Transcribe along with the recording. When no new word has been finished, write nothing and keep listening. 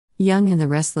Young and the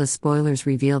Restless spoilers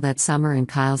reveal that Summer and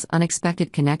Kyle's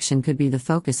unexpected connection could be the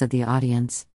focus of the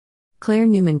audience. Claire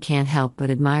Newman can't help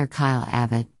but admire Kyle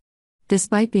Abbott.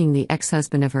 Despite being the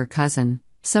ex-husband of her cousin,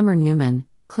 Summer Newman,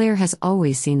 Claire has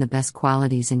always seen the best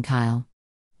qualities in Kyle.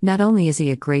 Not only is he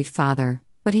a great father,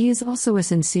 but he is also a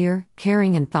sincere,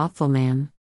 caring and thoughtful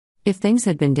man. If things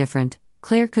had been different,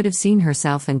 Claire could have seen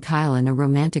herself and Kyle in a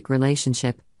romantic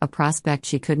relationship, a prospect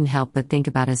she couldn't help but think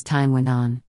about as time went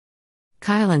on.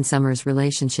 Kyle and Summer's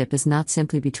relationship is not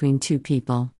simply between two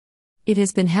people. It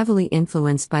has been heavily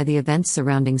influenced by the events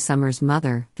surrounding Summer's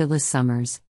mother, Phyllis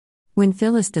Summers. When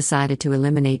Phyllis decided to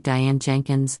eliminate Diane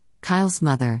Jenkins, Kyle's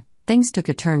mother, things took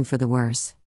a turn for the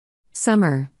worse.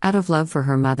 Summer, out of love for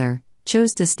her mother,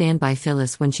 chose to stand by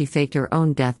Phyllis when she faked her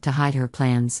own death to hide her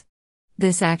plans.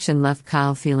 This action left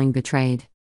Kyle feeling betrayed.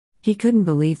 He couldn't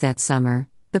believe that Summer,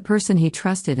 the person he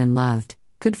trusted and loved,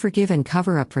 could forgive and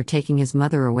cover up for taking his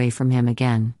mother away from him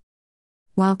again.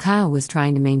 While Kyle was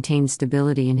trying to maintain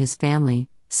stability in his family,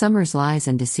 Summer's lies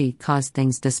and deceit caused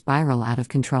things to spiral out of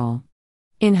control.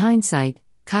 In hindsight,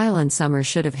 Kyle and Summer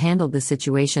should have handled the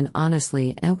situation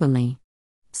honestly and openly.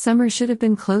 Summer should have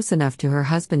been close enough to her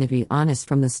husband to be honest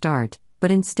from the start,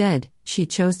 but instead, she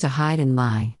chose to hide and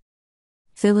lie.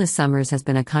 Phyllis Summers has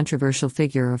been a controversial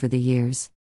figure over the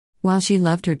years. While she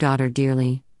loved her daughter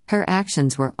dearly, her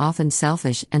actions were often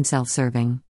selfish and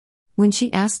self-serving. When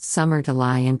she asked Summer to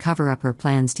lie and cover up her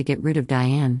plans to get rid of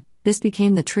Diane, this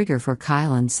became the trigger for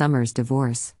Kyle and Summer's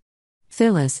divorce.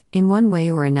 Phyllis, in one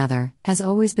way or another, has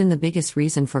always been the biggest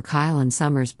reason for Kyle and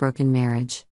Summer's broken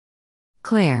marriage.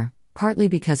 Claire, partly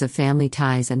because of family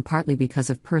ties and partly because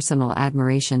of personal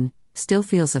admiration, still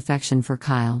feels affection for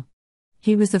Kyle.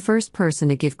 He was the first person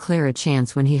to give Claire a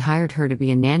chance when he hired her to be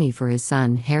a nanny for his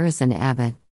son, Harrison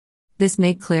Abbott. This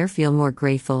made Claire feel more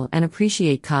grateful and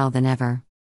appreciate Kyle than ever.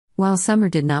 While Summer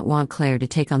did not want Claire to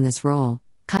take on this role,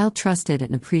 Kyle trusted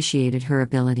and appreciated her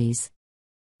abilities.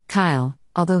 Kyle,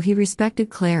 although he respected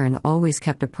Claire and always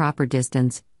kept a proper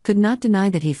distance, could not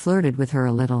deny that he flirted with her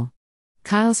a little.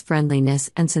 Kyle's friendliness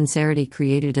and sincerity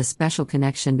created a special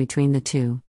connection between the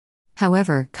two.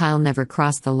 However, Kyle never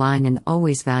crossed the line and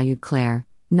always valued Claire,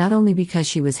 not only because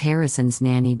she was Harrison's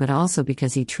nanny but also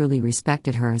because he truly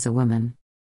respected her as a woman.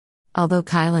 Although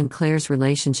Kyle and Claire's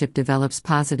relationship develops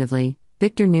positively,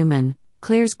 Victor Newman,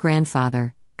 Claire's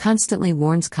grandfather, constantly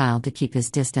warns Kyle to keep his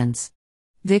distance.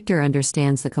 Victor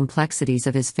understands the complexities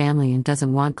of his family and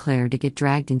doesn't want Claire to get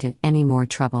dragged into any more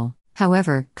trouble.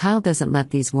 However, Kyle doesn't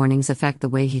let these warnings affect the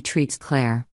way he treats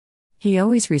Claire. He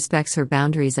always respects her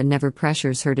boundaries and never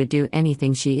pressures her to do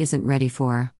anything she isn't ready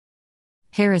for.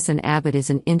 Harrison Abbott is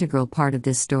an integral part of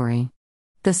this story.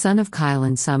 The son of Kyle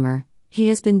and Summer, he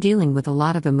has been dealing with a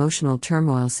lot of emotional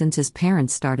turmoil since his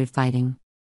parents started fighting.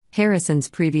 Harrison's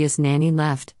previous nanny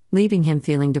left, leaving him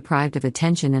feeling deprived of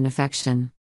attention and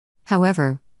affection.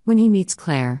 However, when he meets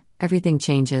Claire, everything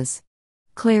changes.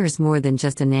 Claire is more than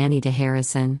just a nanny to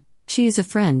Harrison. She is a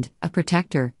friend, a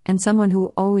protector, and someone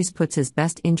who always puts his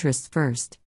best interests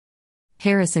first.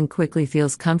 Harrison quickly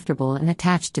feels comfortable and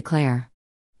attached to Claire.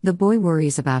 The boy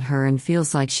worries about her and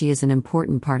feels like she is an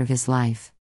important part of his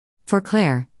life. For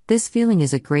Claire, this feeling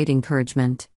is a great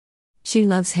encouragement. She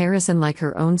loves Harrison like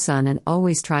her own son and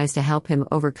always tries to help him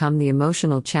overcome the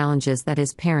emotional challenges that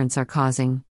his parents are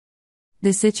causing.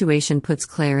 This situation puts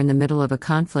Claire in the middle of a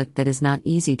conflict that is not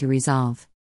easy to resolve.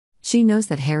 She knows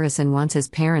that Harrison wants his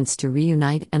parents to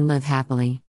reunite and live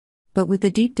happily. But with the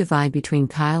deep divide between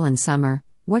Kyle and Summer,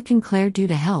 what can Claire do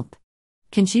to help?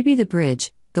 Can she be the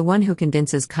bridge, the one who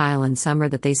convinces Kyle and Summer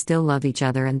that they still love each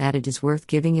other and that it is worth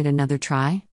giving it another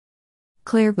try?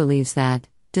 Claire believes that,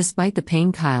 despite the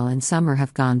pain Kyle and Summer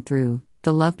have gone through,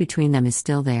 the love between them is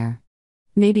still there.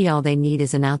 Maybe all they need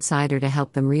is an outsider to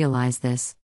help them realize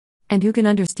this. And who can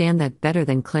understand that better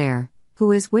than Claire,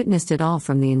 who has witnessed it all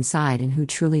from the inside and who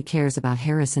truly cares about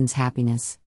Harrison's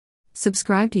happiness?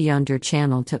 Subscribe to Yonder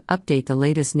channel to update the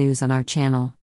latest news on our channel.